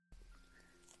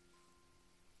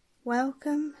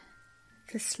Welcome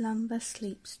to Slumber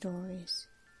Sleep Stories.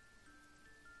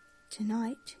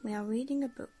 Tonight we are reading a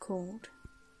book called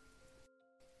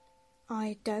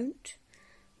I Don't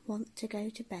Want to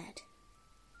Go to Bed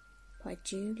by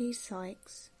Julie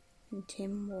Sykes and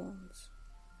Tim Warnes.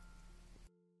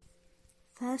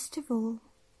 First of all,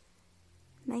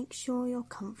 make sure you're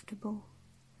comfortable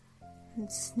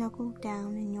and snuggle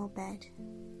down in your bed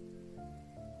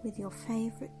with your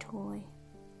favourite toy.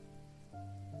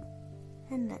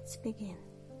 And let's begin.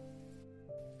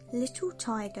 Little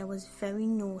Tiger was very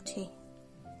naughty.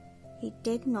 He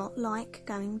did not like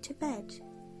going to bed.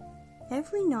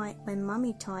 Every night when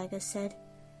Mummy Tiger said,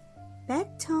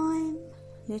 "Bedtime,"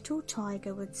 Little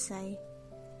Tiger would say,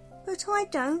 "But I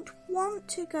don't want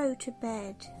to go to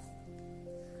bed."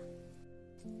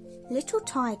 Little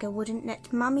Tiger wouldn't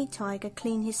let Mummy Tiger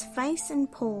clean his face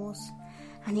and paws,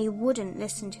 and he wouldn't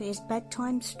listen to his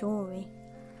bedtime story.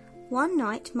 One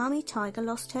night Mummy Tiger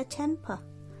lost her temper.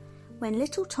 When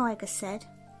Little Tiger said,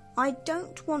 "I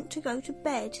don't want to go to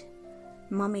bed,"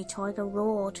 Mummy Tiger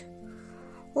roared,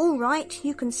 "All right,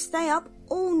 you can stay up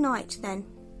all night then."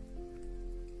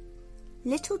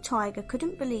 Little Tiger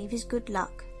couldn't believe his good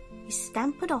luck. He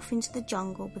scampered off into the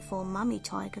jungle before Mummy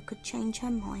Tiger could change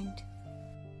her mind.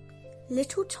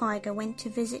 Little Tiger went to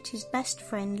visit his best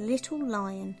friend Little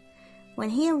Lion. When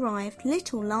he arrived,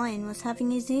 Little Lion was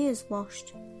having his ears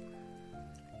washed.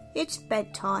 "It's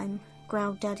bedtime,"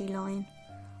 growled Daddy Lion.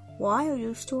 "Why are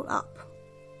you still up?"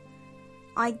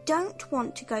 "I don't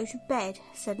want to go to bed,"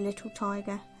 said Little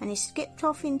Tiger, and he skipped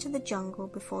off into the jungle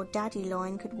before Daddy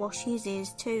Lion could wash his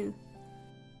ears too.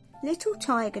 Little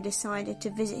Tiger decided to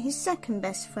visit his second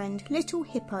best friend, Little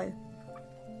Hippo.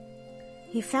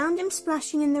 He found him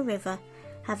splashing in the river,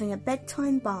 having a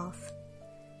bedtime bath.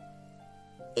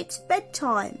 "It's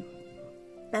bedtime,"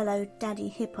 bellowed Daddy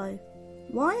Hippo.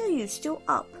 "Why are you still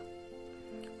up?"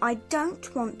 "I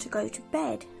don't want to go to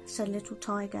bed," said Little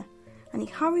Tiger, and he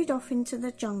hurried off into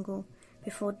the jungle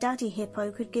before Daddy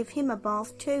Hippo could give him a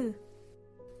bath too.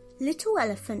 Little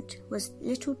Elephant was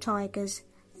Little Tiger's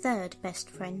third best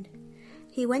friend.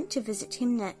 He went to visit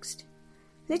him next.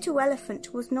 Little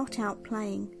Elephant was not out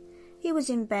playing. He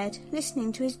was in bed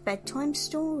listening to his bedtime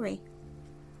story.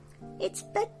 "It's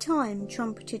bedtime,"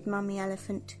 trumpeted Mummy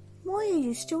Elephant. "Why are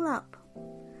you still up?"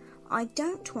 "I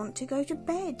don't want to go to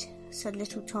bed," said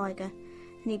Little Tiger,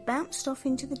 and he bounced off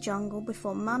into the jungle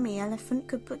before Mummy Elephant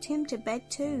could put him to bed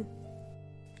too.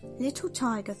 Little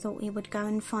Tiger thought he would go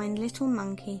and find Little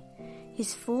Monkey,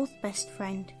 his fourth best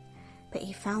friend, but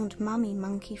he found Mummy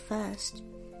Monkey first.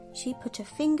 She put a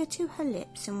finger to her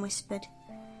lips and whispered,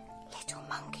 "Little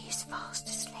Monkey is fast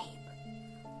asleep.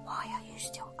 Why are you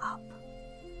still up?"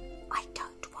 "I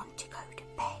don't want to go to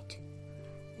bed,"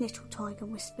 Little Tiger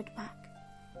whispered back.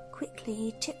 Quickly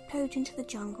he tiptoed into the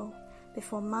jungle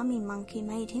before Mummy Monkey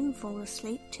made him fall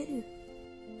asleep too.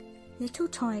 Little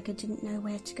Tiger didn't know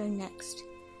where to go next.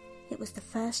 It was the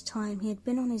first time he had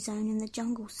been on his own in the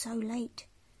jungle so late.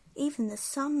 Even the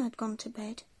sun had gone to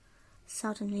bed.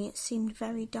 Suddenly it seemed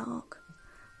very dark.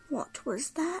 What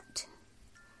was that?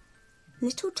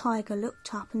 Little Tiger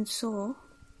looked up and saw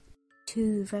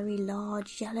two very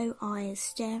large yellow eyes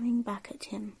staring back at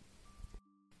him.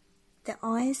 The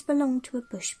eyes belonged to a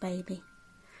bush baby.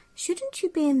 "Shouldn't you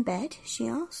be in bed?" she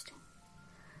asked.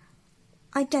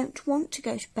 "I don't want to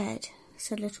go to bed,"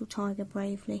 said Little Tiger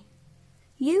bravely.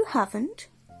 "You haven't?"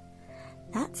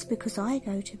 "That's because I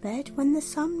go to bed when the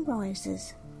sun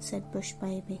rises," said Bush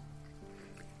Baby.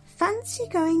 "Fancy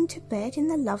going to bed in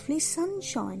the lovely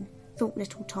sunshine," thought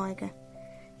Little Tiger.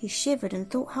 He shivered and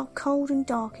thought how cold and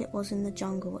dark it was in the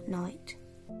jungle at night.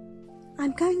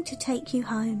 "I'm going to take you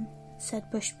home,"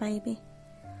 said Bush Baby.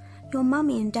 "Your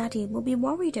mummy and daddy will be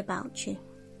worried about you."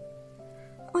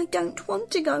 "I don't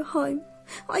want to go home.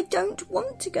 I don't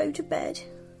want to go to bed,"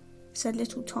 said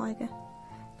Little Tiger.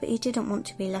 But he didn't want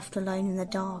to be left alone in the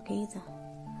dark either.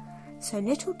 So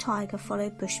Little Tiger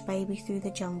followed Bush Baby through the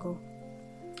jungle.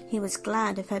 He was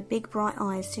glad of her big bright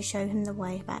eyes to show him the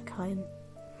way back home.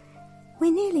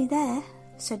 "We're nearly there,"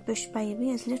 said Bush Baby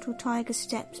as Little Tiger's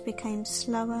steps became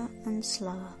slower and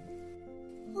slower.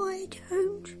 "I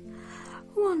don't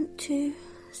want to,"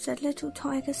 said Little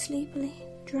Tiger sleepily,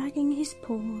 dragging his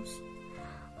paws.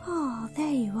 "Ah,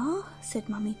 there you are," said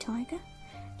Mummy Tiger,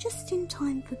 "just in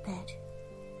time for bed."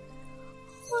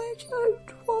 "I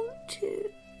don't want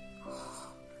to,"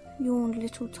 yawned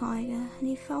Little Tiger, and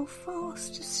he fell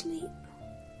fast asleep.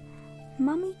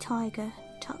 Mummy Tiger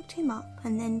tucked him up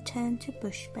and then turned to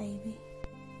Bush Baby.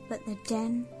 But the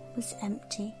den was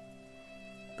empty.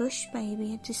 Bush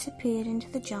Baby had disappeared into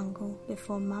the jungle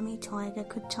before Mummy Tiger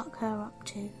could tuck her up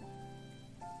too.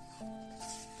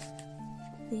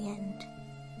 The end.